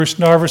Bruce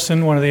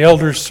Narveson, one of the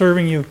elders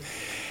serving you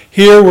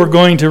here. We're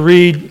going to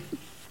read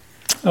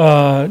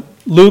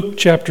Luke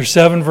chapter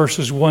 7,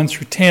 verses 1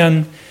 through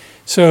 10.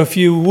 So if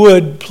you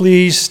would,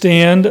 please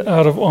stand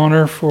out of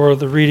honor for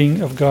the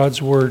reading of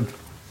God's Word.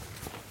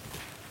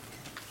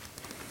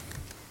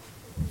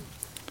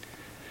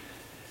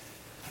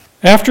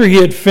 After he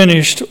had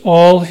finished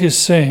all his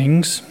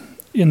sayings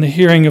in the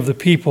hearing of the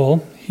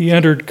people, he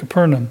entered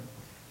Capernaum.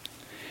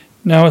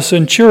 Now a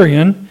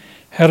centurion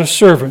had a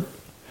servant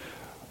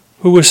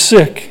who was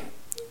sick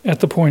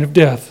at the point of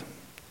death,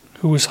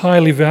 who was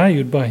highly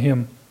valued by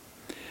him.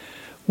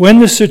 When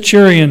the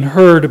centurion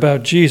heard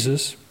about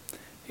Jesus,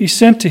 he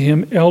sent to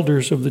him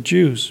elders of the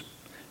Jews,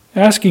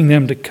 asking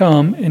them to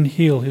come and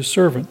heal his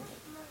servant.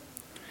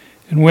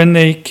 And when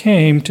they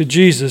came to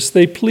Jesus,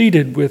 they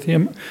pleaded with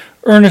him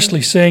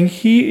earnestly, saying,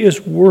 "He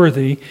is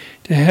worthy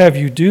to have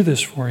you do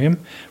this for him,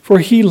 for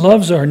he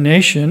loves our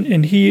nation,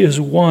 and he is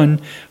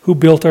one who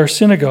built our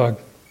synagogue."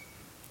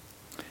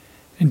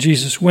 And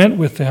Jesus went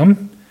with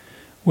them.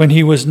 When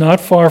he was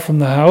not far from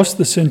the house,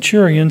 the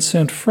centurion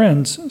sent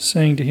friends,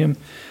 saying to him,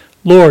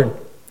 "Lord,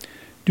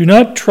 do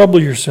not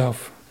trouble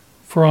yourself,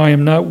 for I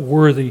am not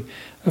worthy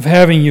of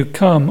having you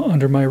come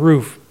under my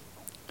roof.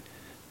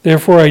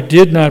 Therefore I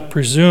did not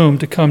presume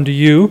to come to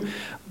you,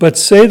 but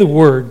say the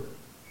word,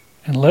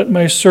 and let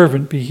my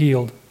servant be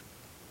healed.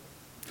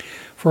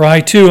 For I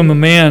too am a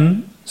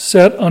man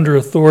set under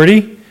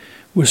authority,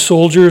 with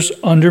soldiers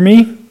under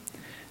me,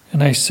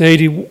 and I say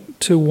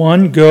to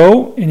one,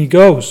 'Go,' and he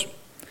goes,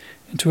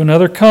 and to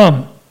another,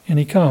 'Come,' and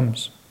he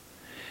comes,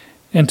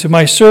 and to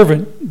my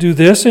servant, 'Do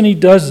this,' and he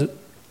does it."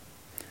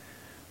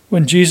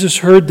 When Jesus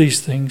heard these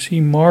things, he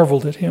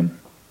marveled at him,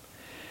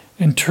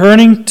 and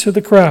turning to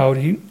the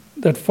crowd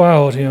that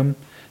followed him,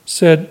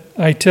 said,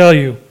 "I tell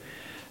you,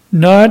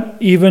 not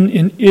even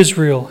in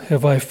Israel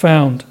have I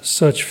found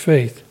such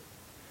faith."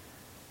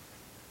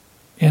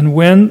 And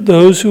when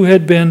those who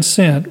had been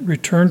sent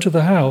returned to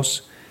the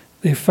house,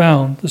 they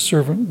found the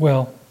servant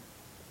well.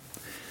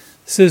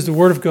 This is the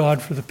word of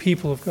God for the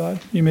people of God.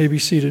 You may be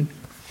seated.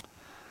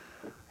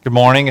 Good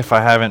morning. If I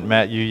haven't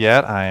met you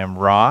yet, I am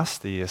Ross,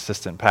 the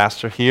assistant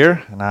pastor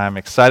here, and I'm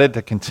excited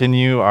to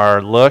continue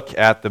our look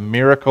at the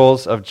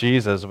miracles of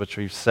Jesus, which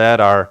we've said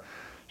are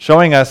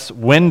showing us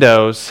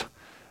windows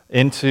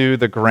into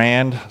the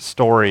grand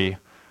story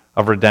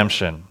of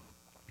redemption.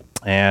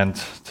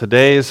 And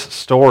today's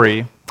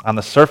story on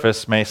the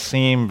surface may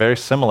seem very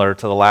similar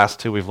to the last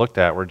two we've looked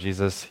at, where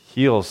Jesus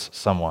heals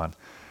someone.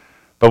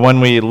 But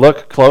when we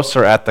look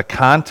closer at the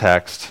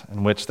context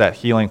in which that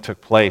healing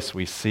took place,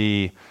 we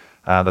see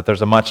that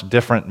there's a much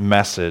different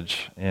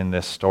message in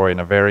this story,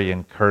 and a very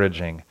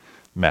encouraging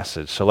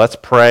message. So let's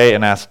pray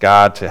and ask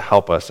God to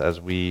help us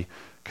as we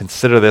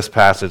consider this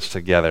passage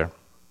together.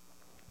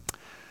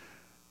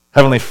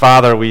 Heavenly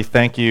Father, we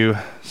thank you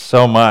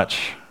so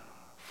much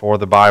for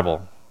the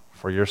Bible,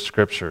 for your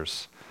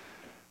scriptures,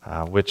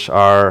 which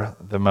are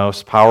the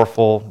most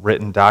powerful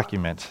written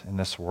document in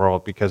this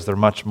world, because they're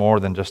much more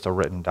than just a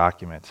written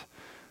document.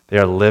 They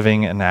are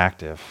living and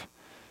active,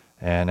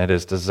 and it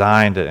is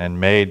designed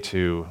and made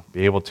to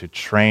be able to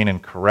train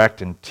and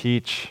correct and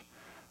teach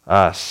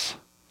us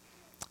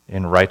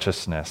in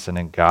righteousness and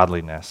in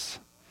godliness.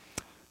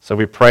 So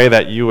we pray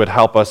that you would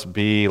help us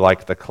be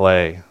like the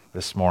clay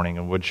this morning,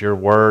 and would your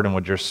word and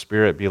would your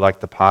spirit be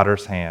like the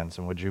potter's hands,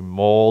 and would you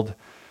mold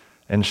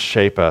and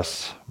shape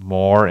us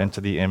more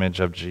into the image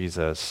of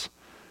Jesus.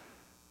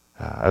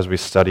 As we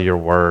study your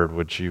word,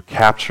 would you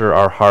capture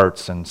our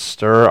hearts and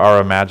stir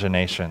our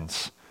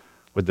imaginations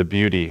with the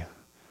beauty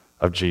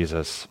of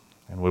Jesus,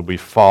 and would we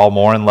fall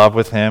more in love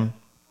with him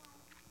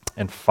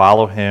and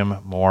follow him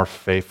more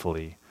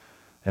faithfully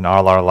in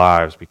all our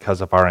lives because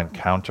of our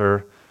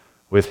encounter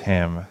with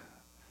him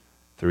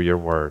through your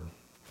word.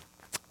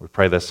 We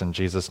pray this in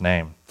Jesus'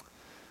 name.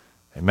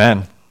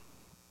 Amen.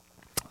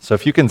 So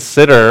if you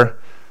consider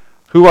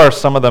who are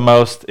some of the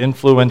most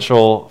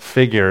influential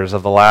figures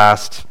of the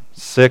last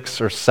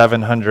 600 or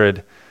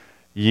 700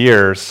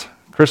 years,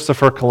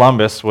 Christopher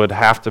Columbus would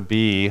have to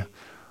be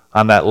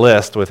on that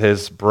list with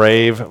his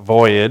brave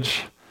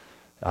voyage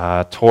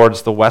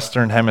towards the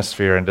Western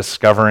Hemisphere and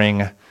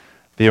discovering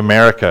the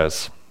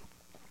Americas.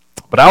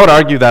 But I would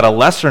argue that a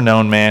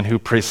lesser-known man who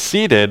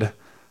preceded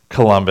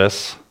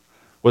Columbus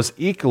was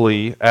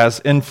equally as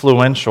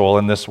influential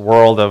in this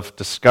world of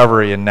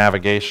discovery and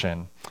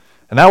navigation.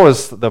 And that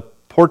was the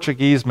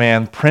Portuguese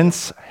man,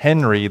 Prince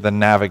Henry the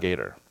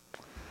Navigator.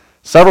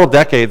 Several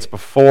decades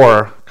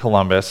before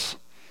Columbus,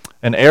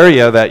 an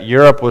area that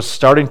Europe was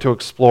starting to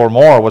explore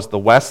more was the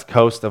west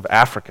coast of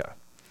Africa.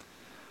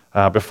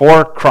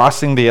 Before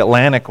crossing the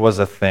Atlantic was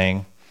a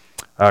thing,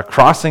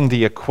 crossing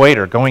the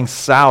equator, going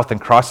south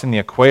and crossing the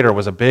equator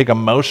was a big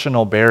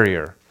emotional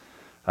barrier.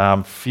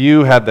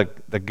 Few had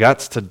the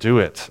guts to do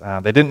it.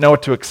 They didn't know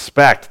what to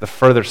expect the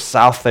further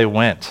south they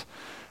went.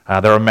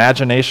 Their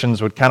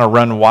imaginations would kind of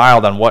run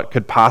wild on what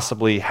could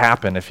possibly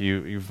happen if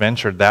you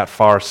ventured that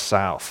far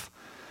south.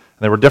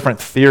 There were different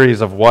theories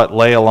of what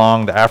lay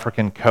along the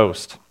African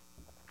coast.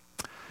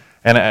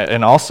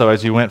 And also,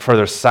 as you went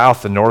further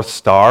south, the North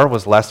Star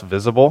was less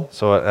visible,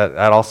 so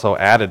that also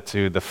added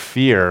to the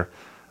fear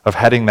of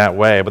heading that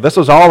way. But this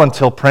was all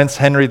until Prince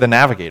Henry the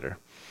Navigator,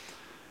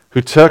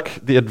 who took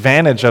the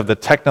advantage of the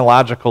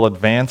technological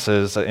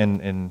advances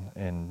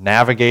in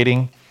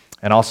navigating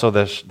and also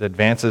the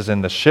advances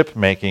in the ship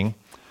making,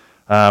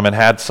 and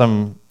had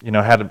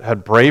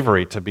had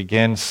bravery to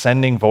begin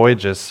sending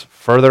voyages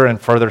further and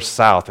further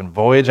south. And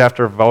voyage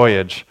after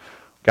voyage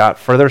got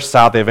further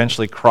south. They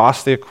eventually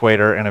crossed the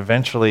equator, and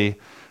eventually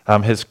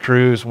his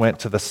cruise went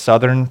to the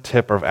southern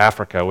tip of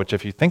Africa, which,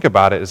 if you think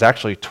about it, is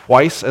actually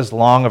twice as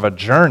long of a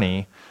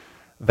journey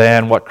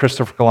than what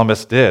Christopher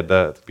Columbus did,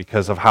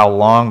 because of how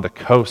long the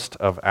coast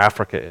of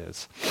Africa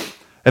is.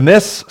 And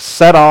this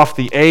set off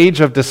the Age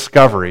of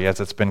Discovery, as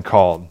it's been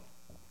called.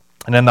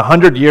 And in the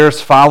 100 years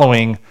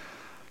following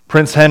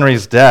Prince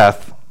Henry's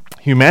death,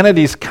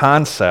 humanity's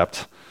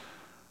concept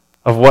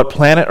of what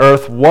planet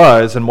Earth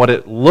was and what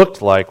it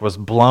looked like was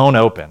blown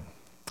open.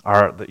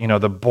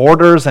 The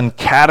borders and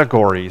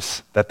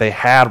categories that they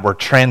had were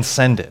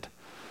transcended.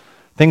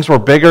 Things were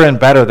bigger and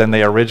better than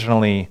they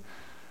originally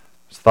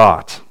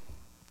thought.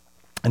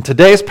 And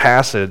today's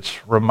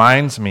passage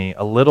reminds me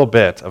a little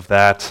bit of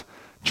that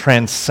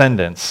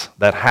transcendence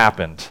that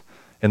happened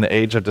in the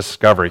Age of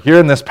Discovery. Here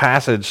in this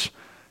passage,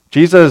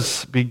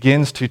 Jesus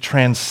begins to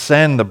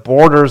transcend the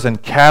borders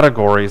and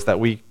categories that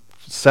we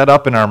set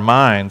up in our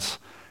minds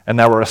and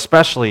that were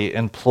especially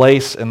in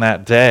place in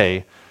that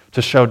day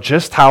to show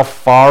just how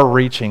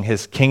far-reaching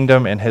his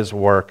kingdom and his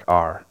work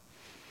are.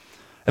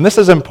 And this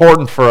is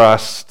important for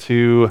us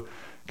to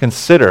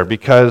consider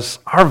because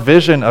our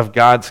vision of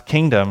God's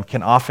kingdom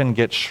can often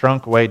get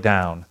shrunk way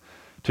down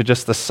to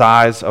just the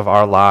size of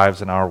our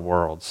lives and our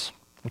worlds,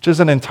 which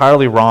isn't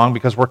entirely wrong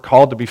because we're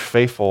called to be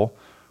faithful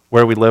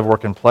where we live,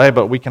 work, and play,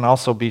 but we can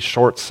also be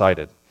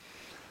short-sighted.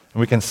 And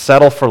we can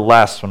settle for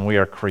less when we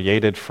are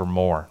created for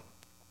more.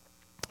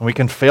 And we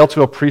can fail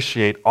to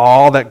appreciate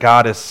all that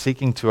God is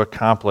seeking to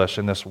accomplish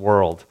in this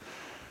world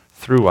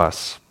through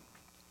us.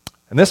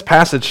 And this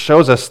passage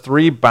shows us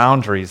three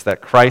boundaries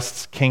that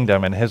Christ's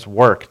kingdom and his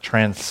work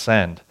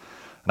transcend.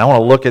 And I want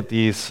to look at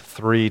these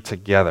three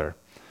together.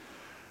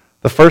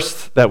 The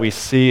first that we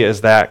see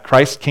is that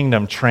Christ's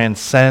kingdom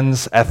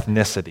transcends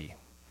ethnicity.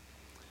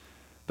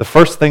 The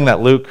first thing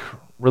that Luke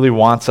really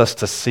wants us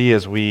to see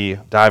as we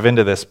dive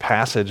into this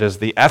passage is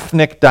the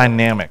ethnic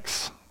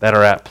dynamics that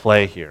are at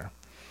play here.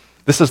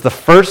 This is the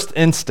first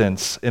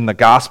instance in the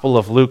Gospel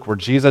of Luke where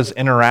Jesus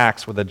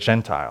interacts with a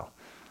Gentile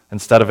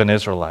instead of an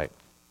Israelite.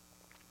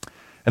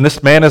 And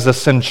this man is a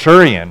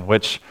centurion,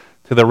 which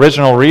to the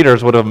original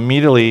readers would have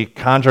immediately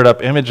conjured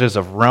up images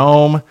of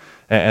Rome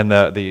and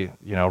the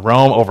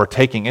Rome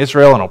overtaking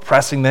Israel and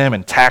oppressing them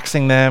and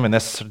taxing them. And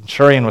this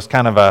centurion was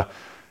kind of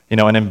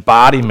an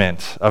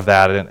embodiment of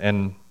that.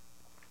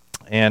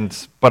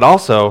 But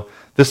also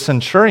this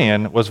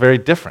centurion was very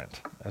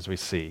different, as we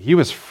see. He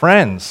was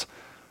friends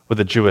with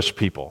the Jewish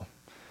people.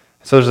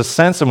 So there's a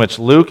sense in which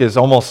Luke is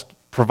almost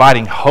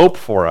providing hope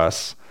for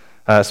us,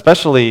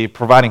 especially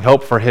providing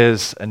hope for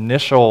his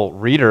initial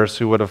readers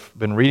who would have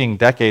been reading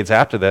decades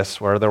after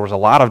this, where there was a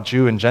lot of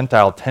Jew and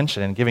Gentile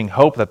tension, and giving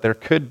hope that there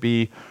could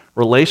be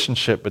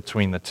relationship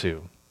between the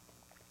two.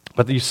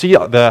 But you see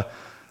the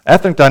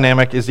ethnic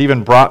dynamic is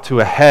even brought to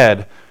a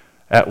head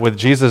with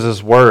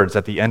Jesus' words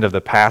at the end of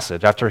the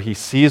passage. After he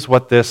sees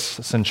what this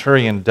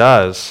centurion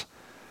does,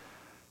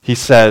 he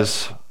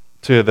says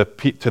to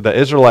the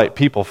Israelite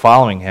people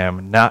following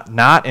him,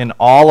 not in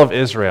all of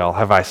Israel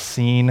have I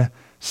seen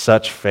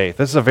such faith.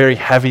 This is a very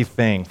heavy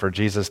thing for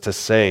Jesus to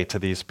say to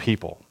these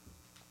people.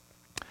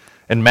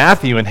 And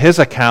Matthew, in his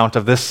account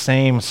of this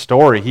same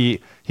story,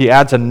 he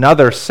adds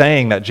another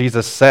saying that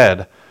Jesus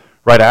said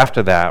right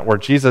after that, where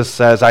Jesus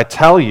says, I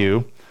tell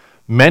you,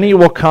 many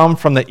will come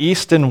from the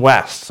east and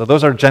west, so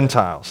those are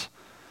Gentiles,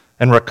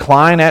 and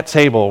recline at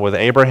table with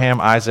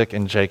Abraham, Isaac,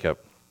 and Jacob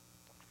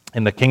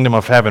in the kingdom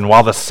of heaven,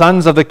 while the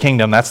sons of the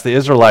kingdom, that's the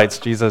Israelites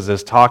Jesus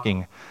is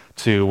talking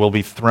to, will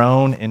be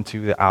thrown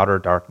into the outer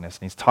darkness.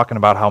 And he's talking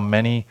about how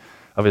many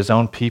of his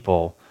own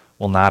people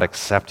will not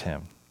accept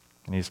him.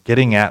 And he's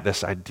getting at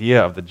this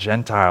idea of the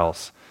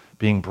Gentiles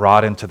being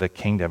brought into the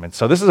kingdom. And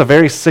so this is a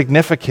very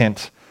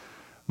significant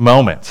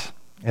moment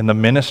in the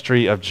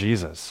ministry of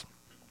Jesus.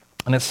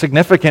 And it's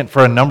significant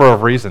for a number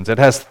of reasons. It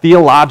has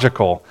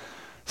theological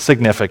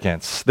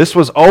significance. This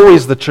was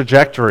always the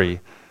trajectory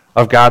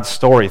of God's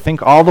story.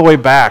 Think all the way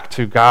back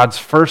to God's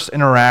first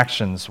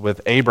interactions with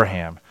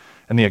Abraham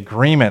and the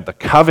agreement, the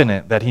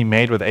covenant that he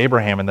made with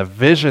Abraham and the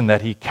vision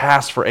that he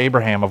cast for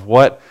Abraham of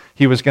what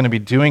he was going to be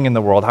doing in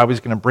the world, how he was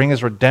going to bring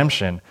his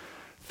redemption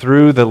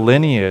through the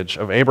lineage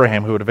of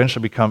Abraham who would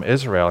eventually become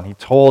Israel. And he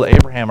told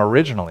Abraham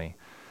originally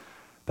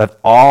that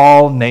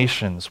all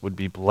nations would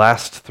be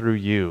blessed through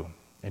you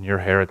and your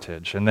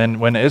heritage. And then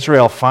when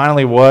Israel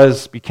finally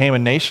became a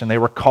nation, they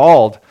were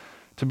called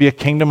to be a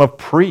kingdom of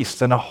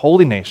priests and a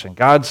holy nation.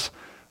 God's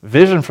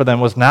vision for them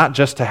was not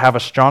just to have a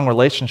strong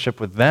relationship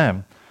with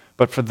them,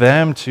 but for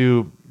them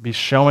to be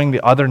showing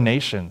the other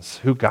nations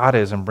who God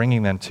is and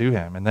bringing them to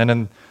him. And then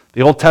in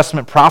The Old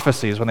Testament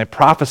prophecies, when they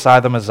prophesy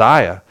the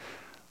Messiah,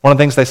 one of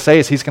the things they say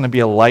is he's going to be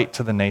a light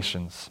to the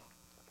nations.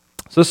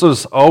 So this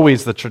was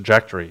always the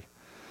trajectory.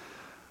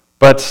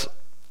 But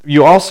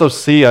you also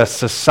see a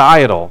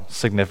societal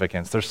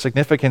significance. There's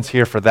significance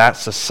here for that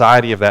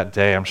society of that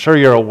day. I'm sure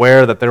you're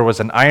aware that there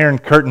was an iron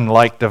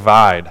curtain-like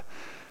divide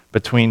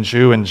between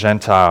Jew and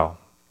Gentile.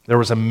 There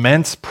was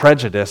immense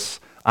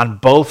prejudice on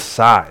both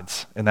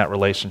sides in that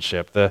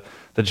relationship. The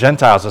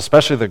Gentiles,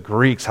 especially the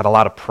Greeks, had a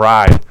lot of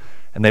pride,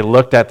 and they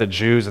looked at the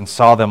Jews and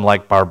saw them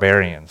like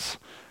barbarians.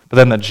 But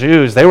then the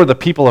Jews, they were the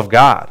people of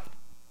God,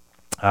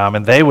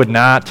 and they would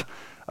not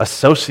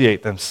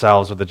associate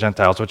themselves with the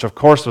Gentiles, which of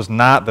course was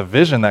not the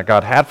vision that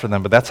God had for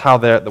them, but that's how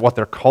what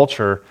their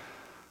culture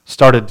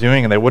started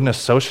doing, and they wouldn't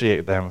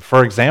associate them.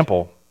 For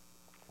example,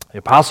 the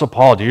Apostle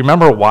Paul, do you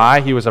remember why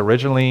he was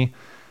originally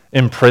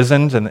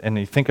imprisoned? And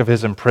you think of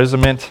his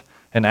imprisonment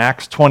in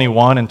Acts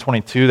 21 and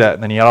 22, that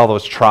then he had all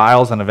those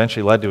trials and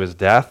eventually led to his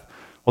death.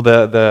 Well,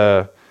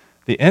 the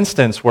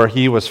instance where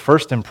he was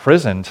first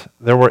imprisoned,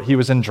 he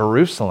was in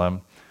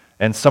Jerusalem,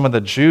 and some of the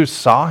Jews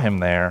saw him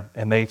there,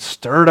 and they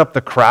stirred up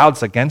the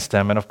crowds against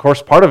him. And of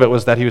course, part of it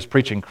was that he was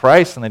preaching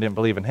Christ, and they didn't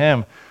believe in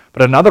him.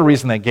 But another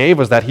reason they gave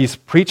was that he's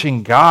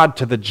preaching God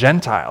to the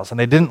Gentiles, and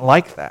they didn't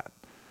like that.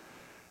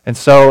 And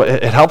so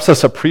it helps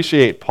us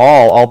appreciate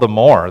Paul all the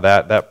more,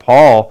 that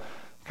Paul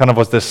kind of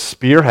was this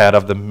spearhead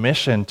of the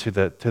mission to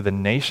the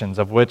nations,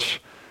 of which,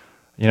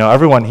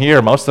 everyone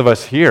here, most of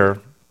us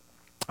here,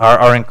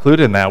 are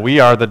included in that.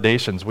 We are the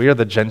nations. We are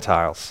the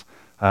Gentiles.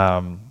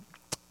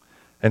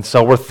 And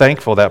so we're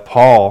thankful that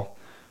Paul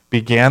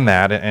began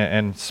that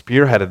and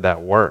spearheaded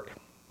that work.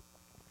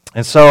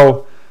 And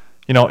so,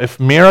 if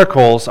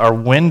miracles are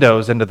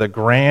windows into the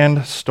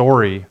grand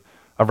story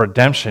of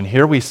redemption,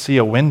 here we see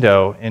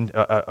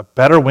a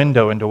better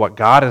window into what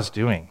God is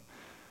doing.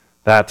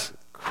 That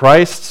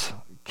Christ's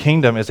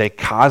kingdom is a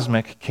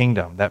cosmic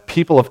kingdom, that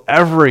people of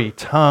every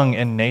tongue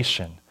and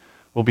nation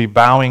will be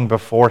bowing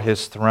before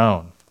his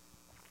throne.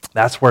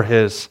 That's where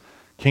his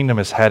kingdom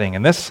is heading.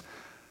 And this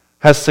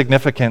has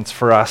significance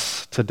for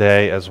us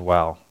today as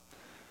well.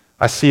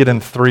 I see it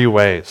in three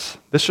ways.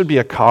 This should be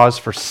a cause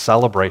for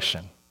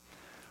celebration.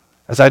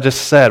 As I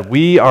just said,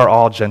 we are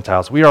all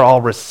Gentiles. We are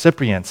all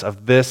recipients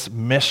of this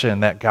mission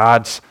that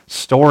God's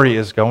story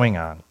is going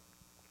on.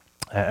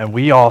 And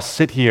we all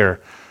sit here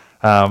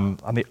on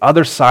the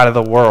other side of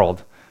the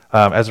world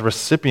as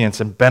recipients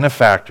and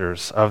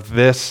benefactors of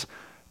this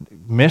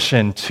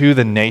mission to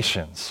the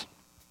nations.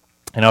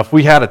 If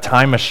we had a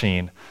time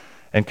machine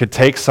and could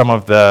take some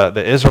of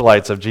the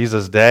Israelites of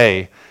Jesus'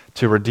 day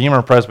to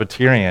Redeemer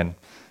Presbyterian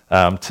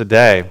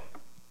today,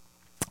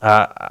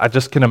 I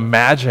just can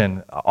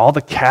imagine all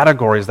the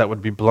categories that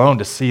would be blown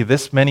to see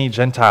this many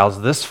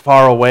Gentiles this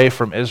far away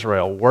from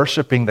Israel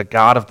worshiping the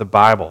God of the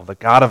Bible, the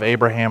God of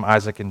Abraham,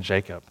 Isaac, and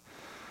Jacob.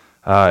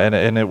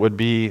 And it would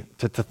be,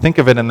 to think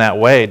of it in that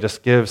way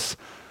just gives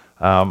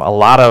a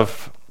lot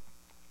of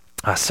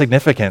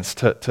significance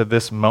to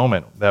this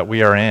moment that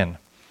we are in,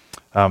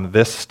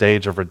 this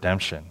stage of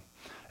redemption.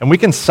 And we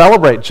can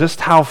celebrate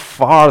just how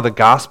far the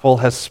gospel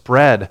has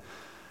spread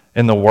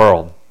in the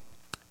world,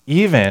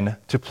 even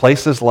to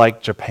places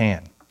like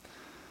Japan.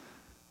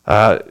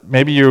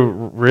 Maybe you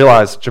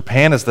realize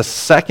Japan is the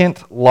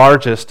second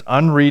largest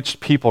unreached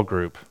people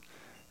group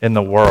in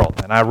the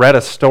world. And I read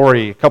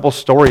a couple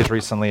stories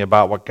recently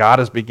about what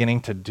God is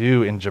beginning to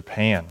do in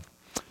Japan.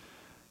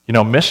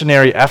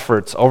 Missionary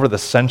efforts over the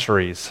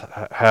centuries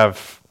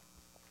have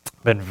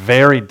been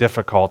very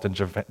difficult in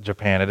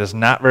Japan. It is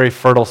not very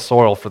fertile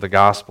soil for the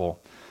gospel.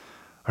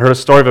 I heard a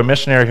story of a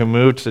missionary who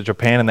moved to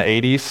Japan in the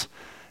 80s,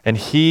 and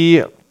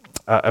he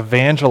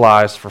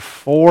evangelized for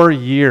 4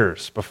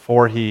 years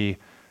before he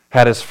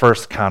had his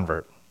first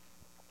convert.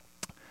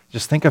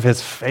 Just think of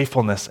his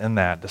faithfulness in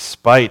that,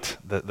 despite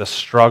the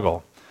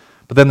struggle.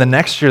 But then the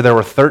next year there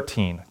were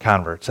 13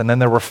 converts, and then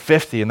there were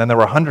 50, and then there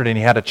were 100, and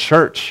he had a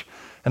church.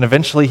 And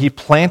eventually he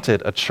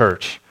planted a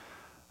church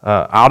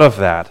out of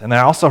that. And I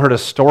also heard a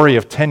story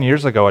of 10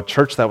 years ago, a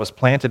church that was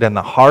planted in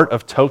the heart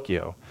of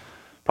Tokyo,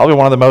 probably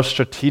one of the most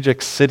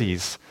strategic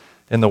cities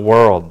in the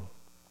world,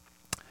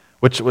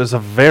 which was a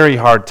very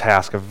hard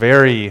task, a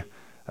very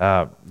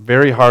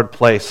hard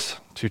place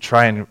to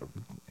try and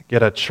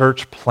get a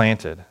church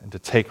planted and to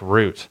take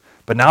root.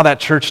 But now that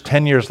church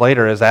 10 years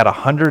later is at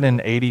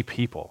 180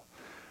 people,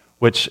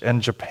 which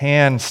in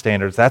Japan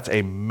standards, that's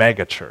a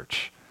mega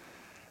church.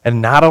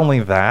 And not only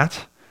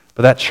that,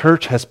 but that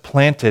church has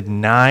planted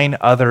 9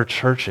 other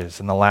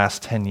churches in the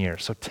last 10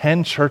 years. So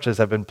 10 churches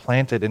have been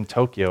planted in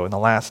Tokyo in the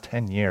last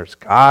 10 years.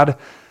 God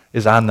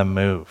is on the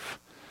move.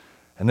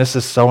 And this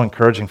is so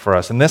encouraging for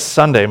us. And this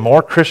Sunday,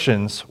 more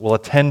Christians will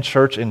attend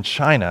church in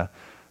China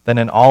than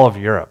in all of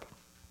Europe.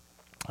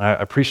 I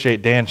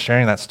appreciate Dan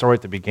sharing that story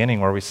at the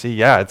beginning where we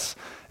see, it's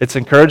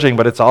encouraging,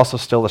 but it's also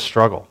still a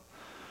struggle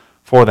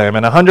for them.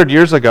 And 100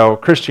 years ago,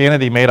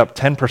 Christianity made up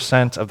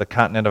 10% of the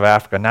continent of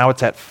Africa. Now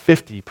it's at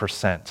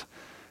 50%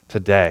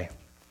 today.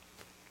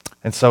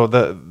 And so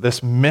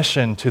this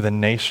mission to the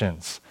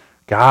nations,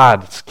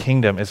 God's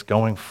kingdom is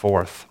going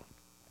forth.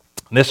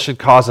 This should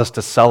cause us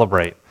to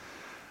celebrate.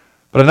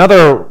 But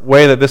another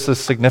way that this is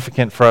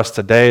significant for us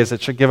today is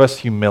it should give us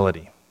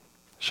humility.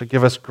 It should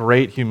give us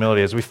great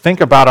humility. As we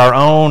think about our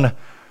own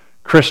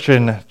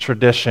Christian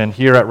tradition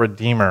here at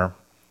Redeemer,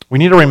 we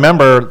need to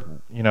remember,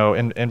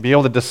 and be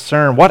able to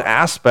discern what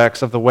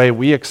aspects of the way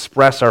we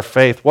express our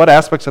faith, what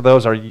aspects of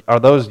those are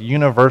those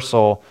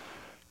universal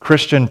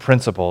Christian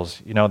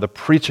principles, the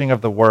preaching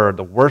of the word,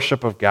 the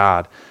worship of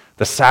God,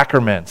 the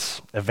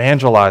sacraments,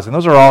 evangelizing.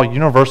 Those are all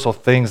universal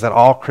things that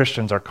all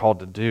Christians are called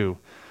to do.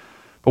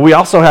 But we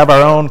also have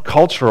our own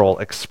cultural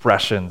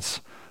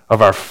expressions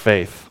of our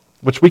faith,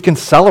 which we can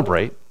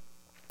celebrate.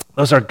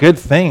 Those are good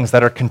things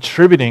that are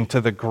contributing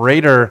to the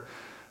greater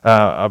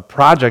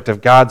project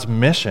of God's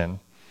mission.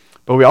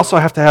 But we also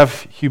have to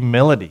have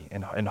humility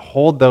and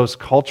hold those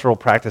cultural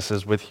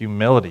practices with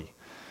humility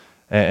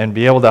and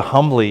be able to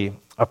humbly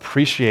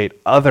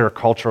appreciate other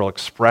cultural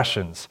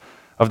expressions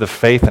of the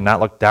faith and not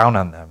look down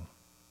on them.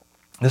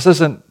 This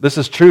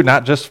is true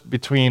not just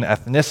between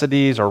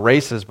ethnicities or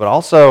races, but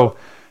also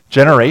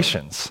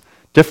generations.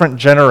 Different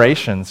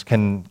generations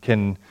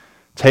can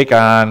take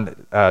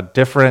on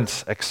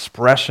different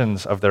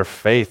expressions of their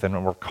faith,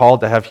 and we're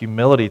called to have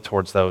humility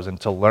towards those and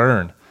to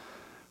learn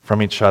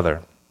from each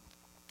other.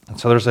 And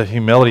so there's a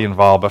humility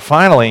involved. But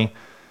finally,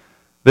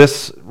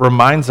 this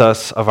reminds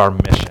us of our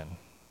mission.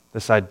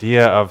 This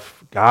idea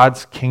of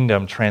God's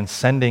kingdom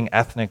transcending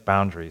ethnic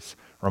boundaries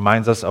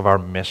reminds us of our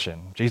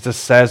mission. Jesus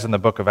says in the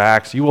book of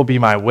Acts, "You will be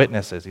my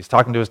witnesses." He's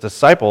talking to his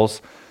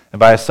disciples, and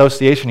by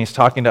association, he's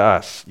talking to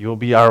us. "You will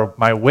be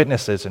my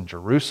witnesses in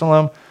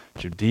Jerusalem,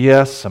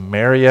 Judea,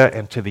 Samaria,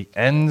 and to the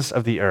ends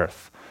of the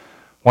earth."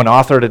 One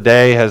author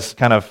today has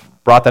kind of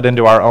brought that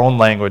into our own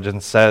language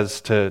and says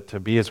to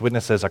be his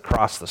witnesses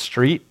across the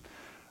street,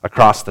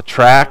 across the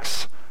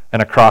tracks,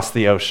 and across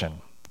the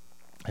ocean.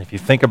 If you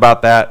think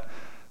about that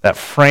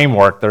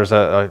framework, there's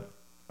a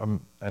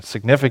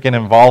significant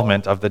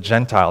involvement of the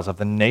Gentiles, of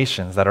the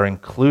nations that are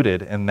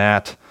included in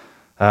that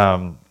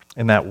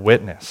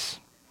witness.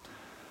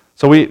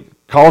 So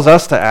it calls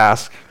us to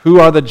ask, who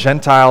are the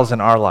Gentiles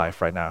in our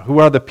life right now? Who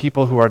are the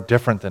people who are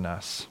different than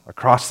us?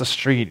 Across the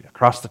street,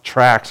 across the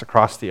tracks,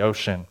 across the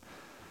ocean.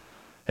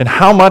 And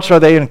how much are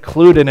they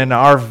included in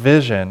our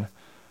vision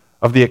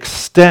of the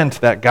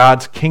extent that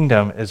God's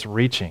kingdom is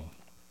reaching?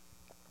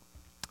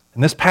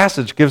 And this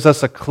passage gives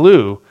us a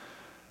clue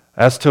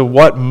as to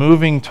what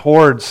moving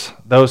towards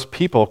those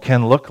people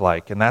can look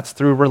like, and that's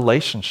through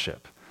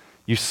relationship.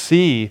 You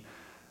see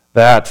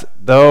that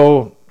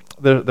though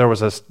there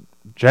was a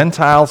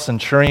Gentile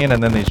centurion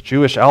and then these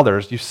Jewish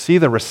elders, you see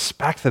the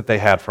respect that they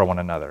had for one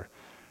another.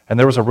 And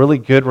there was a really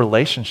good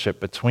relationship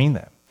between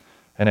them.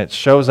 And it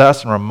shows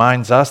us and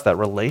reminds us that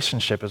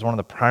relationship is one of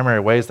the primary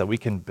ways that we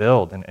can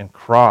build and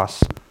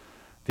cross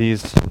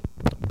these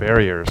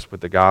barriers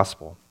with the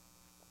gospel.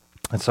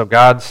 And so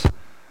God's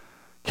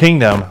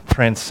kingdom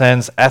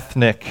transcends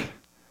ethnic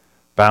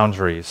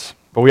boundaries.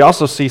 But we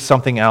also see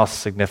something else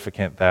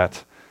significant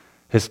that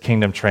his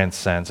kingdom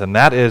transcends, and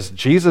that is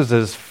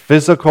Jesus'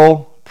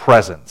 physical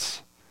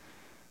presence.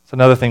 It's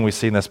another thing we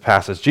see in this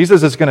passage.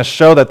 Jesus is going to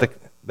show that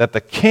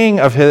the king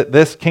of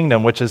this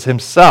kingdom, which is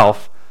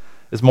himself,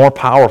 is more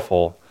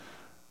powerful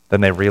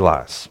than they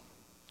realize.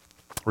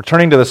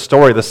 Returning to the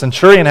story, the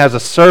centurion has a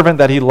servant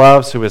that he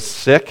loves who is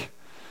sick.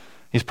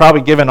 He's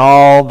probably given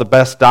all the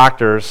best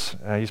doctors.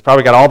 He's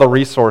probably got all the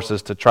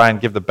resources to try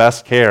and give the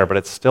best care, but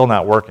it's still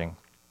not working.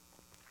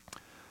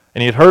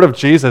 And he had heard of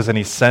Jesus, and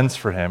he sends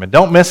for him. And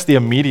don't miss the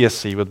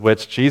immediacy with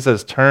which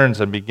Jesus turns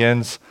and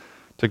begins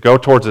to go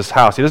towards his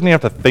house. He doesn't even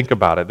have to think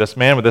about it. This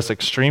man with this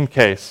extreme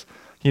case,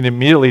 he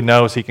immediately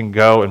knows he can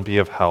go and be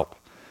of help.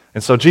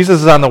 And so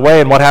Jesus is on the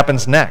way, and what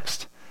happens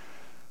next?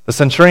 The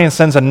centurion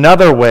sends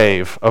another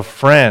wave of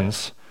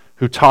friends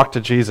who talk to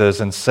Jesus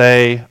and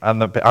say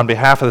on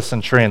behalf of the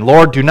centurion,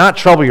 "Lord, do not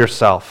trouble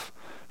yourself,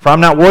 for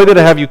I'm not worthy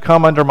to have you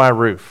come under my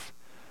roof.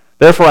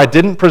 Therefore I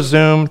didn't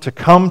presume to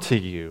come to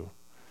you,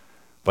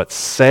 but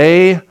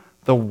say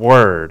the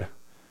word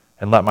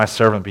and let my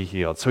servant be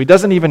healed." So he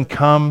doesn't even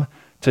come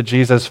to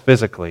Jesus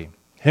physically.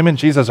 Him and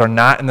Jesus are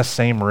not in the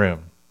same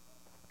room.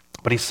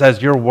 But he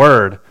says, "Your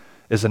word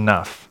is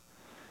enough.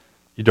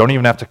 You don't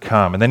even have to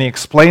come." And then he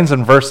explains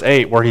in verse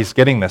 8 where he's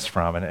getting this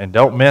from. And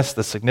don't miss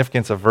the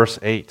significance of verse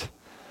 8.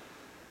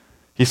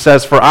 He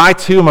says, "For I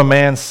too am a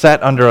man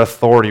set under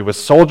authority, with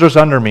soldiers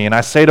under me. And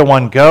I say to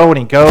one, go, and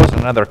he goes,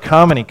 and another,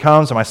 come, and he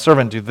comes, and my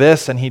servant, do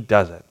this, and he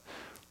does it."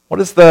 What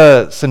is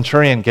the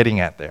centurion getting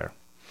at there?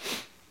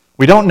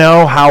 We don't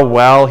know how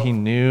well he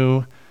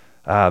knew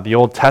the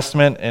Old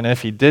Testament, and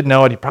if he did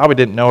know it, he probably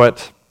didn't know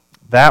it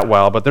that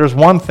well. But there's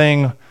one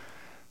thing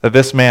that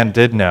this man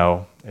did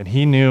know, and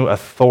he knew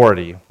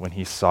authority when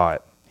he saw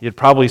it. He had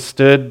probably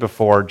stood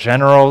before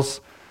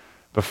generals,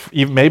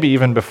 maybe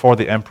even before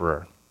the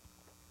emperor.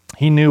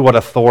 He knew what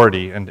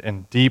authority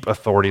and deep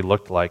authority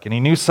looked like, and he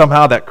knew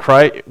somehow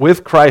that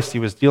with Christ he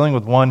was dealing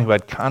with one who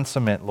had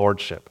consummate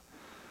lordship.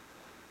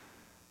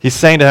 He's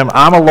saying to him,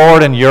 "I'm a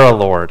Lord and you're a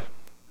Lord.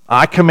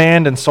 I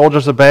command and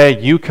soldiers obey,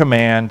 you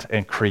command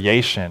and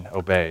creation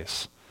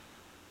obeys."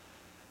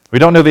 We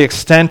don't know the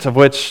extent of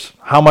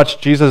how much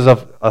Jesus'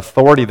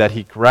 authority that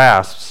he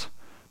grasps,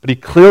 but he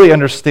clearly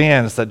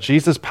understands that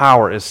Jesus'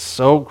 power is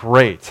so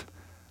great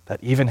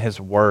that even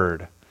his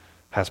word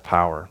has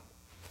power.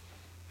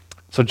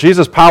 So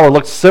Jesus' power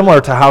looked similar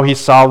to how he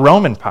saw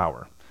Roman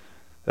power.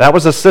 That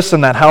was a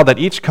system that held that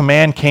each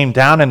command came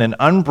down in an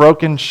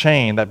unbroken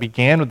chain that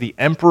began with the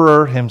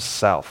emperor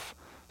himself.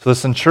 So the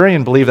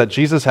centurion believed that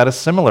Jesus had a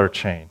similar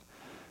chain,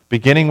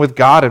 beginning with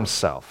God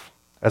himself.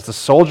 As the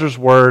soldier's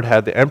word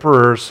had the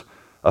emperor's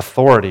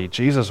authority,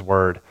 Jesus'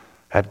 word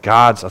had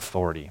God's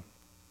authority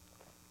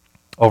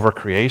over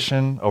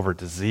creation, over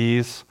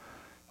disease,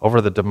 over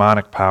the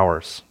demonic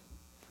powers.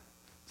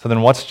 So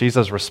then what's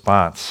Jesus'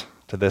 response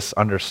to this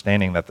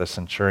understanding that the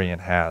centurion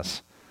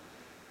has?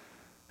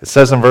 It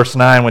says in verse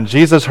 9, when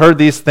Jesus heard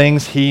these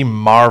things, he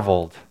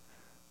marveled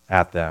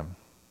at them.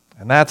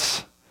 And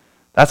that's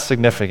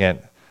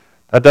significant.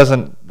 It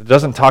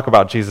doesn't talk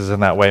about Jesus in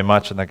that way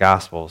much in the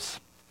Gospels.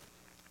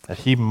 That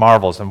he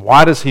marvels. And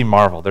why does he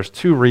marvel? There's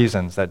two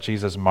reasons that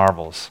Jesus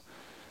marvels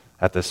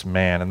at this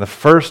man. And the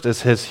first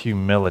is his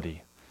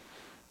humility,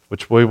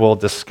 which we will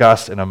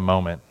discuss in a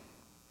moment.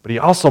 But he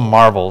also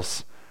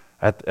marvels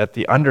at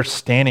the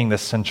understanding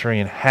this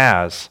centurion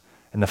has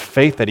and the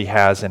faith that he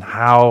has in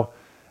how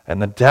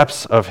and the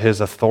depths of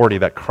his authority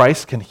that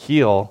Christ can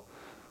heal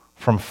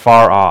from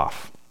far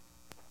off.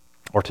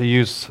 Or to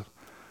use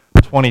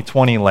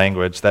 2020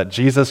 language, that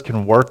Jesus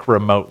can work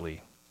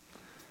remotely.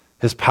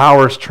 His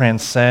powers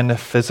transcend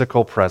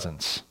physical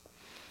presence.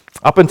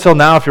 Up until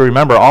now, if you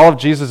remember, all of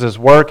Jesus'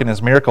 work and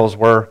his miracles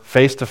were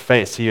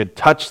face-to-face. He had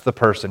touched the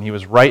person. He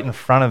was right in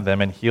front of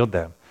them and healed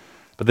them.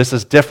 But this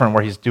is different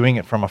where he's doing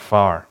it from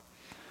afar.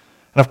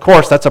 And of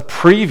course, that's a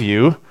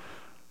preview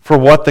for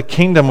what the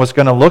kingdom was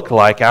going to look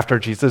like after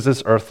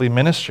Jesus' earthly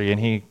ministry. And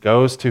he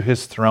goes to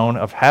his throne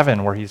of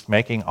heaven where he's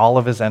making all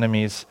of his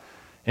enemies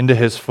into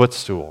his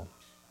footstool.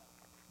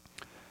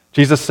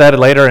 Jesus said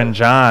later in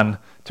John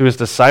to his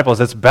disciples,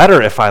 it's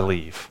better if I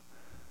leave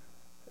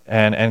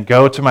and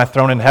go to my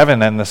throne in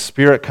heaven and the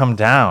Spirit come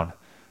down.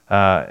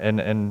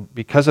 And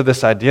because of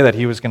this idea that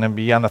he was going to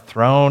be on the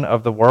throne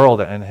of the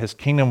world and his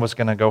kingdom was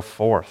going to go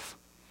forth.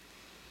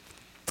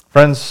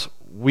 Friends,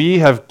 we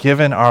have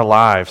given our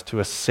lives to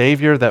a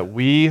Savior that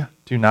we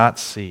do not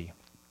see.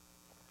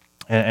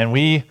 And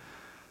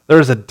there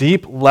is a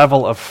deep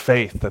level of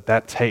faith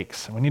that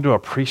takes. And we need to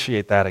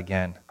appreciate that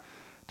again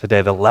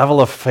today. The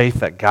level of faith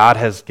that God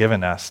has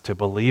given us to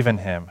believe in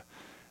him,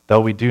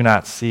 though we do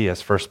not see,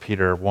 as 1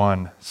 Peter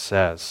 1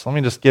 says. Let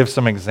me just give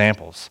some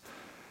examples.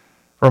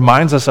 It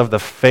reminds us of the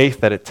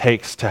faith that it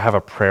takes to have a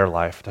prayer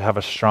life, to have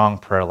a strong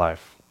prayer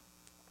life.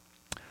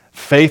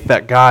 Faith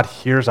that God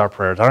hears our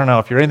prayers. I don't know,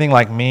 if you're anything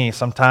like me,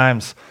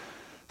 sometimes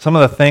some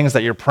of the things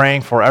that you're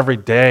praying for every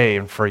day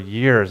and for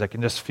years, I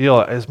can just feel,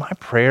 is my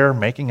prayer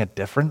making a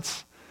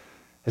difference?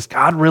 Is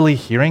God really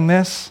hearing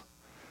this?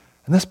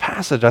 And this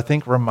passage, I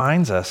think,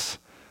 reminds us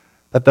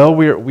that though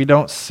we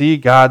don't see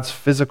God's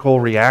physical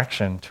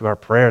reaction to our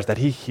prayers, that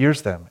he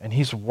hears them and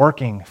he's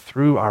working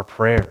through our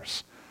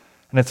prayers.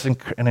 And it's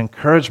an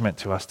encouragement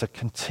to us to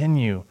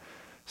continue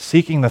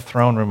seeking the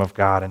throne room of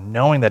God and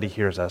knowing that he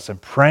hears us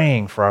and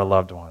praying for our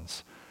loved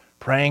ones,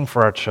 praying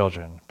for our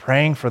children,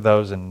 praying for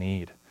those in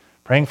need,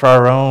 praying for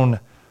our own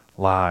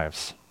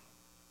lives.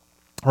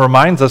 It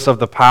reminds us of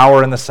the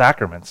power in the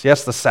sacraments.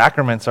 Yes, the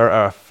sacraments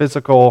are a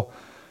physical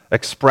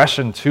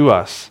expression to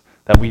us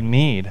that we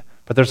need,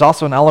 but there's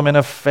also an element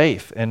of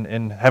faith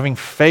in having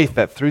faith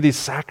that through these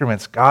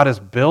sacraments, God is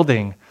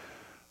building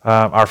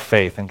our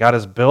faith and God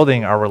is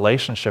building our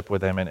relationship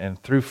with him.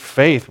 And through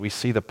faith, we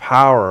see the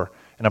power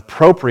and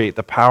appropriate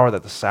the power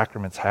that the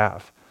sacraments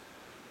have.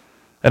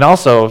 And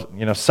also,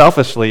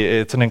 selfishly,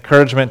 it's an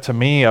encouragement to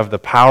me of the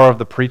power of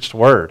the preached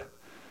word.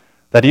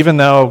 That even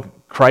though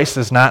Christ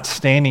is not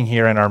standing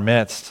here in our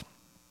midst,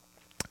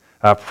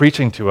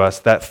 preaching to us,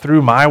 that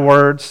through my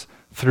words,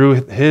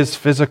 through his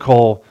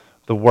physical,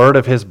 the word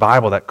of his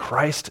Bible, that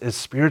Christ is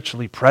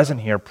spiritually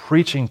present here,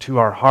 preaching to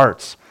our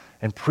hearts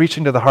and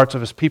preaching to the hearts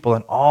of his people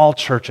in all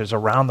churches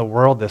around the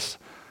world this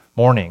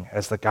morning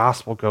as the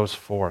gospel goes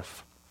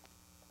forth.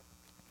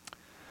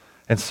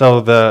 And so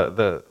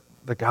the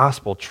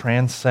gospel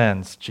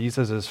transcends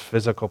Jesus'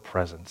 physical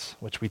presence,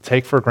 which we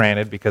take for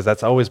granted because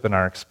that's always been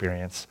our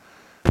experience.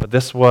 But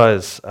this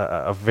was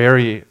a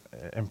very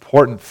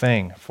important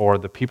thing for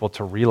the people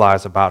to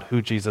realize about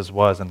who Jesus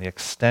was and the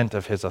extent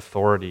of his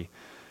authority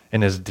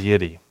and his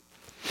deity.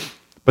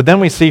 But then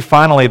we see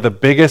finally the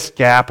biggest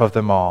gap of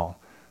them all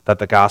that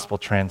the gospel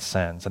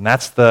transcends, and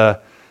that's the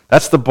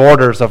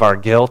borders of our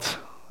guilt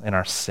and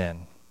our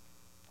sin.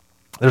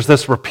 There's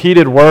this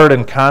repeated word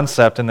and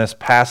concept in this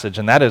passage,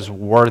 and that is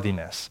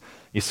worthiness.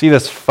 You see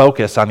this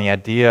focus on the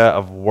idea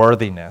of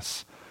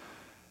worthiness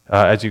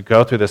as you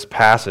go through this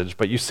passage,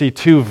 but you see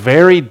two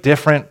very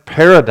different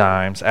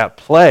paradigms at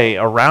play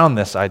around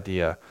this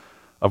idea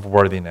of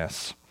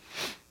worthiness.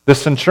 The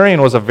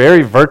centurion was a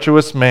very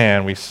virtuous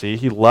man, we see.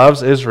 He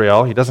loves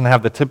Israel. He doesn't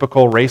have the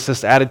typical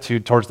racist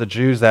attitude towards the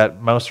Jews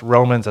that most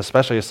Romans,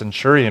 especially a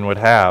centurion, would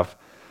have.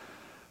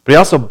 But he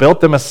also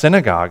built them a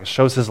synagogue. It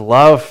shows his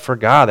love for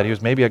God, that he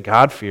was maybe a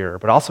God-fearer,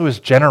 but also his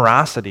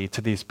generosity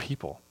to these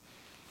people.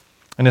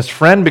 And his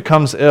friend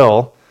becomes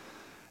ill,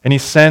 and he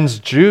sends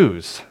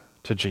Jews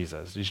to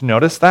Jesus. Did you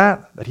notice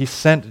that? That he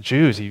sent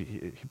Jews.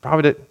 He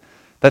probably did.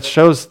 That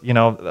shows,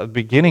 the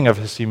beginning of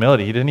his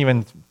humility. He didn't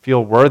even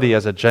feel worthy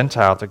as a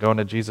Gentile to go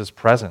into Jesus'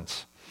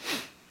 presence.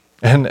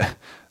 And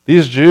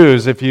these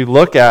Jews, if you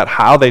look at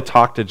how they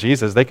talk to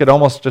Jesus, they could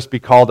almost just be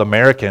called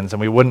Americans,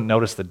 and we wouldn't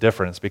notice the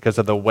difference because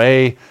of the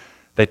way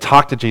they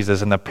talk to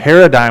Jesus, and the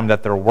paradigm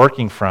that they're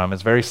working from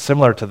is very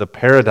similar to the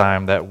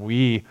paradigm that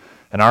we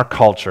in our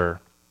culture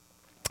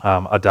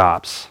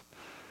adopts.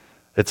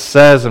 It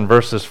says in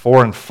verses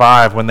 4 and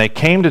 5, when they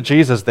came to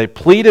Jesus, they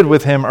pleaded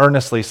with him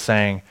earnestly,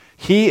 saying,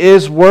 "He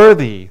is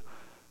worthy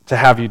to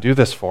have you do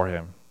this for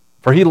him,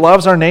 for he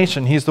loves our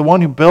nation. He's the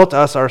one who built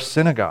us our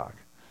synagogue."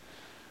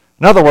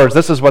 In other words,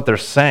 this is what they're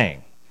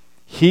saying.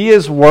 He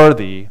is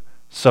worthy,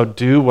 so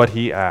do what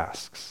he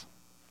asks.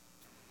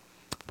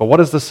 But what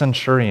does the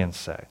centurion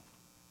say?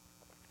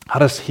 How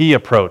does he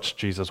approach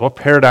Jesus? What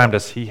paradigm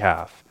does he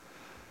have?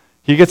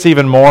 He gets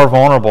even more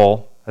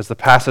vulnerable as the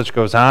passage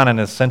goes on, and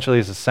essentially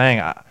is saying,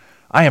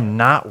 I am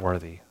not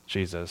worthy,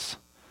 Jesus.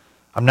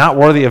 I'm not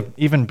worthy of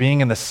even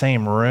being in the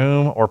same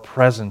room or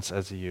presence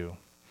as you.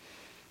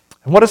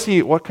 And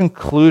what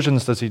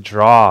conclusions does he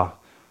draw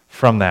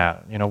from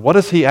that? What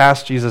does he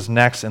ask Jesus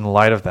next in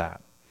light of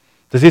that?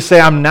 Does he say,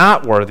 I'm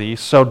not worthy,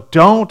 so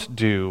don't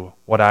do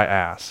what I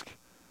ask?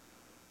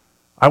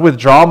 I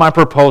withdraw my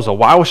proposal.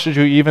 Why should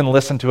you even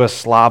listen to a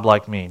slob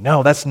like me?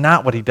 No, that's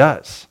not what he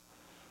does.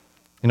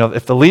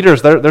 If the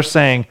leaders, they're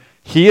saying,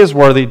 he is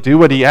worthy, do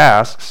what he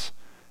asks.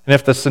 And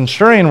if the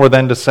centurion were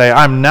then to say,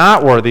 I'm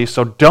not worthy,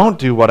 so don't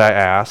do what I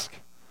ask,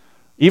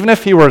 even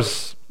if he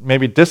was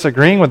maybe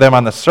disagreeing with them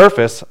on the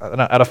surface,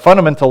 at a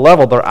fundamental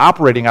level, they're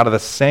operating out of the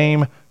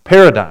same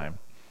paradigm.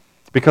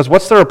 Because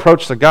what's their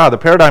approach to God? The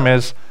paradigm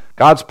is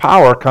God's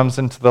power comes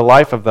into the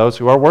life of those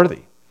who are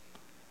worthy,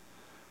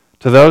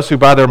 to those who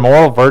by their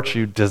moral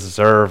virtue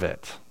deserve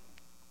it.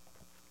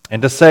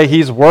 And to say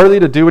he's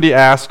worthy to do what he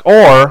asks,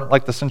 or,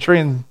 like the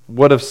centurion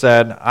would have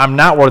said, I'm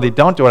not worthy,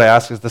 don't do what I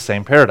ask, is the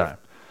same paradigm.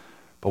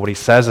 But what he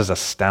says is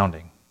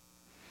astounding.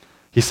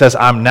 He says,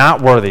 I'm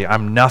not worthy,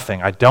 I'm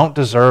nothing, I don't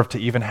deserve to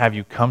even have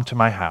you come to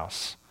my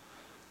house.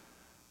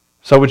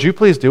 So would you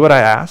please do what I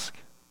ask?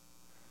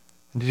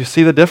 And did you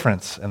see the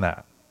difference in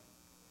that?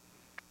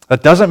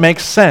 That doesn't make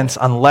sense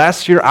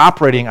unless you're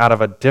operating out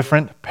of a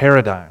different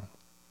paradigm.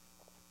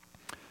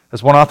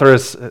 As one author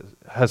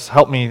has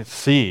helped me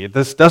see,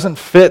 this doesn't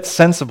fit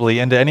sensibly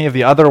into any of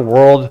the other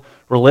world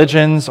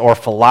religions or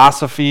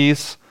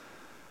philosophies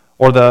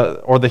or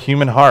the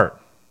human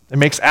heart. It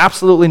makes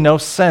absolutely no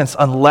sense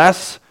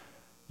unless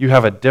you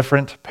have a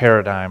different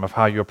paradigm of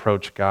how you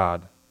approach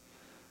God.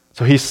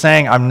 So he's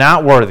saying, I'm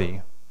not worthy,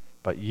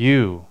 but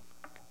you,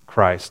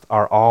 Christ,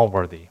 are all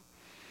worthy.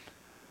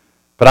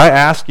 But I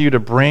ask you to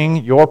bring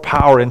your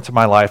power into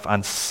my life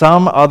on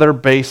some other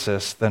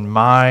basis than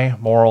my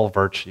moral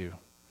virtue,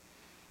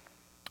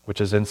 which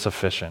is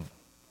insufficient.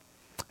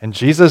 And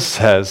Jesus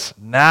says,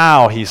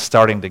 now he's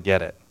starting to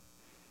get it.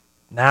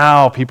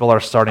 Now people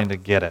are starting to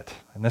get it.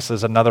 And this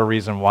is another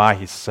reason why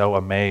he's so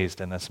amazed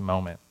in this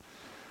moment.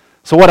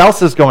 So what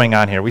else is going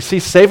on here? We see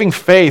saving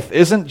faith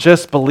isn't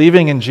just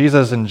believing in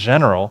Jesus in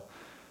general.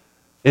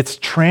 It's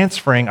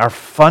transferring our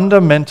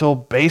fundamental,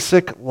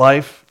 basic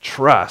life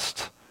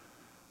trust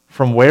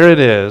from where it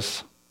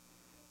is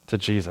to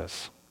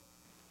Jesus.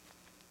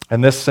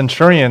 And this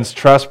centurion's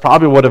trust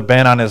probably would have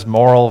been on his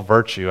moral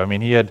virtue. I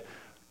mean, he had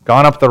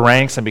gone up the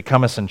ranks and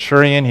become a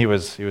centurion. He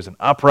was an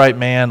upright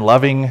man,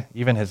 loving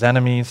even his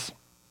enemies.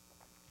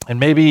 And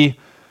maybe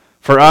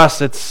for us,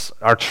 it's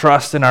our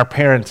trust in our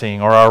parenting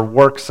or our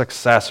work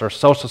success or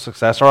social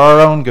success or our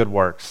own good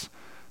works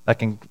that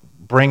can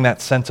bring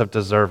that sense of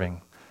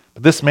deserving.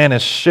 But this man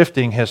is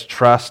shifting his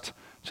trust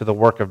to the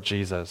work of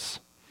Jesus.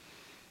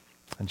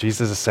 And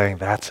Jesus is saying,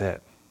 that's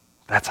it.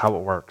 That's how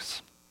it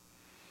works.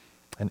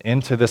 And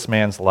into this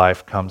man's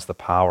life comes the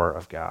power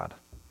of God.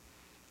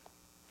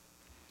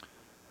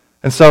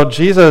 And so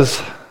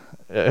Jesus,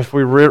 if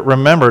we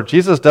remember,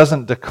 Jesus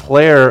doesn't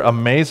declare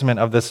amazement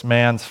of this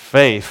man's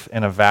faith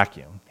in a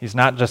vacuum. He's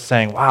not just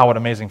saying, wow, what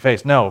amazing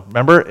faith. No,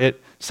 remember,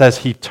 it says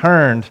he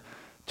turned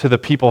to the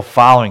people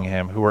following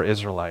him who were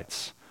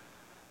Israelites.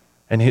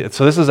 And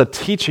so this is a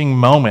teaching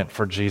moment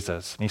for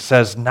Jesus. And he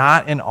says,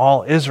 not in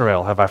all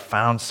Israel have I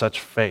found such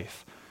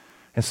faith.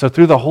 And so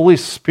through the Holy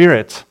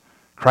Spirit,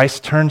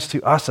 Christ turns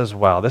to us as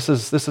well. This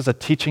is a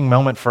teaching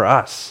moment for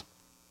us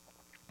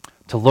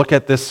to look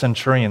at this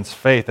centurion's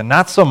faith, and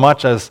not so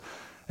much as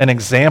an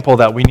example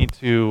that we need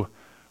to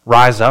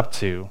rise up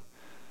to,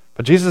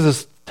 but Jesus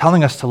is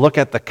telling us to look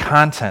at the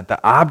content, the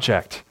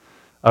object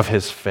of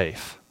his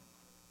faith.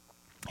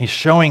 He's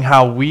showing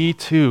how we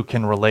too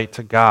can relate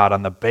to God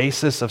on the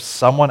basis of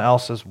someone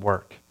else's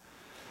work.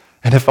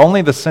 And if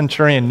only the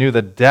centurion knew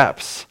the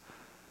depths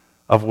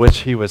of which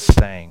he was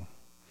saying,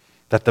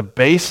 that the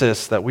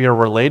basis that we are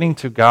relating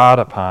to God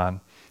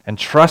upon and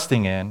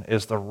trusting in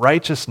is the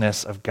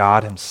righteousness of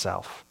God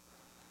himself.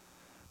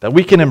 that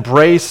we can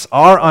embrace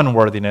our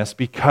unworthiness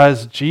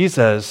because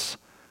Jesus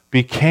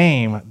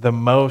became the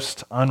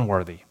most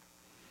unworthy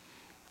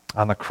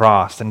on the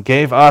cross and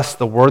gave us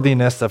the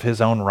worthiness of his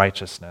own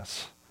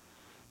righteousness.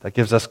 That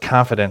gives us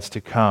confidence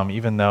to come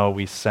even though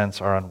we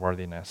sense our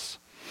unworthiness.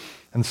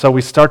 And so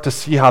we start to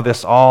see how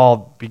this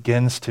all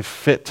begins to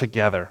fit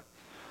together.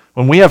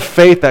 When we have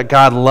faith that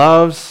God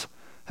loves,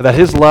 that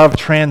his love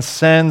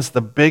transcends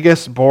the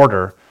biggest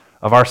border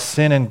of our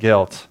sin and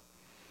guilt,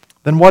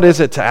 then what is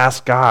it to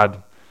ask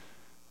God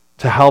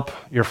to help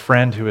your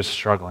friend who is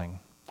struggling,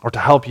 or to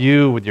help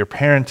you with your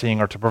parenting,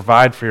 or to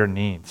provide for your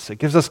needs? It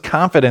gives us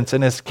confidence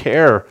in his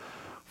care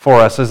for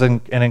us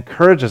and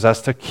encourages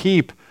us to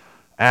keep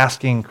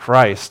asking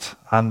Christ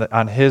on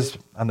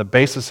the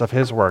basis of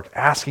his work,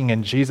 asking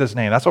in Jesus'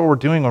 name. That's what we're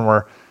doing when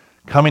we're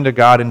coming to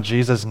God in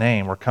Jesus'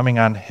 name. We're coming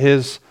on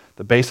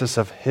the basis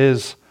of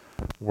his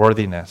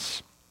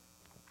worthiness.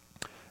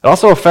 It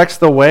also affects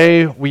the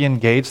way we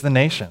engage the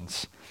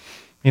nations.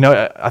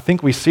 I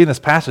think we see in this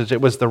passage,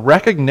 it was the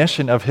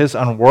recognition of his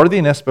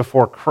unworthiness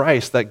before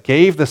Christ that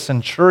gave the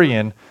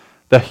centurion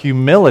the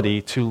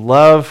humility to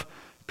love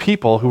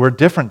people who were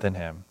different than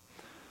him.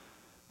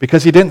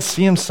 Because he didn't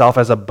see himself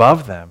as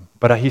above them,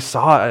 but he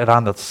saw it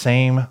on the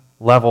same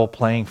level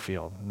playing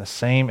field. And the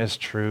same is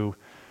true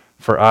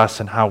for us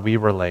and how we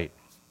relate.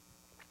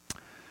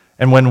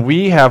 And when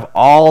we have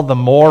all the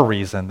more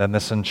reason than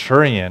the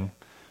centurion,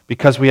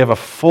 because we have a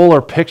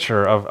fuller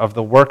picture of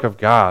the work of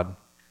God,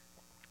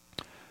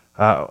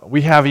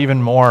 we have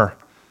even more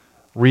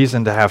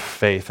reason to have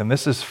faith, and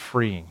this is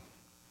freeing.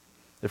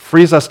 It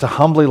frees us to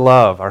humbly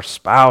love our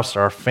spouse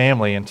or our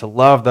family and to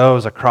love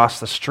those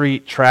across the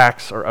street,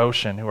 tracks, or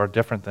ocean who are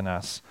different than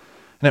us.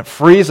 And it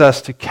frees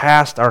us to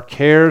cast our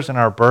cares and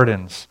our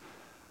burdens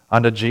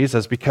onto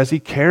Jesus because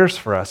he cares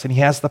for us and he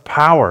has the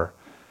power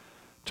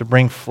to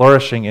bring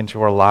flourishing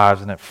into our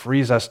lives, and it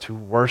frees us to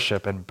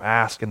worship and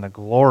bask in the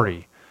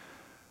glory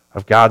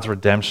of God's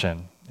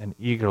redemption and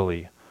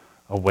eagerly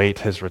await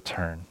his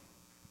return.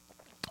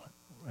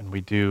 And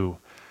we do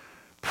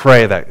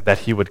pray that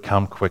he would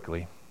come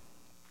quickly.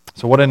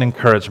 So what an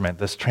encouragement,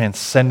 this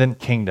transcendent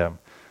kingdom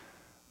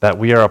that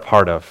we are a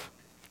part of,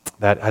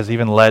 that has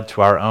even led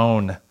to our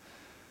own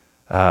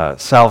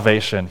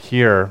salvation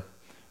here,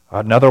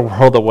 another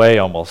world away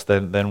almost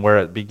than where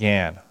it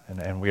began.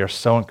 And we are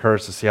so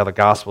encouraged to see how the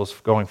gospel is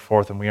going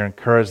forth, and we are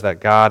encouraged that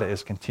God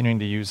is continuing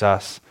to use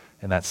us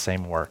in that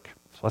same work.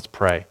 So let's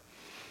pray.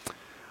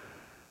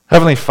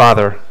 Heavenly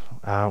Father,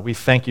 we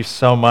thank you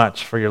so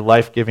much for your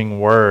life-giving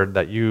word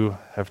that you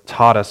have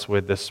taught us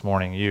with this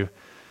morning.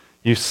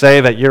 You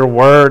say that your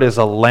word is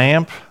a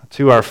lamp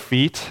to our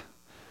feet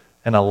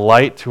and a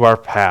light to our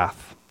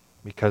path,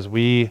 because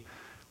we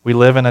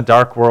live in a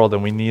dark world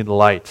and we need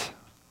light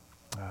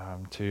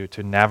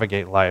to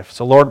navigate life.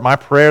 So Lord, my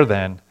prayer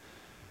then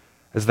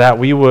is that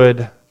we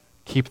would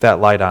keep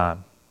that light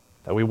on,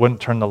 that we wouldn't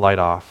turn the light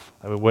off,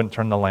 that we wouldn't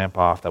turn the lamp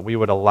off, that we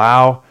would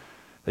allow,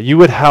 that you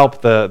would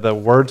help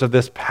the words of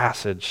this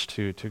passage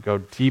to go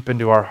deep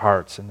into our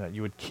hearts, and that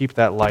you would keep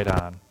that light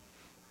on,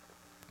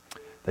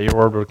 that your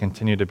word would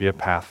continue to be a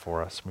path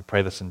for us. We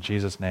pray this in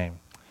Jesus' name.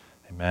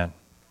 Amen.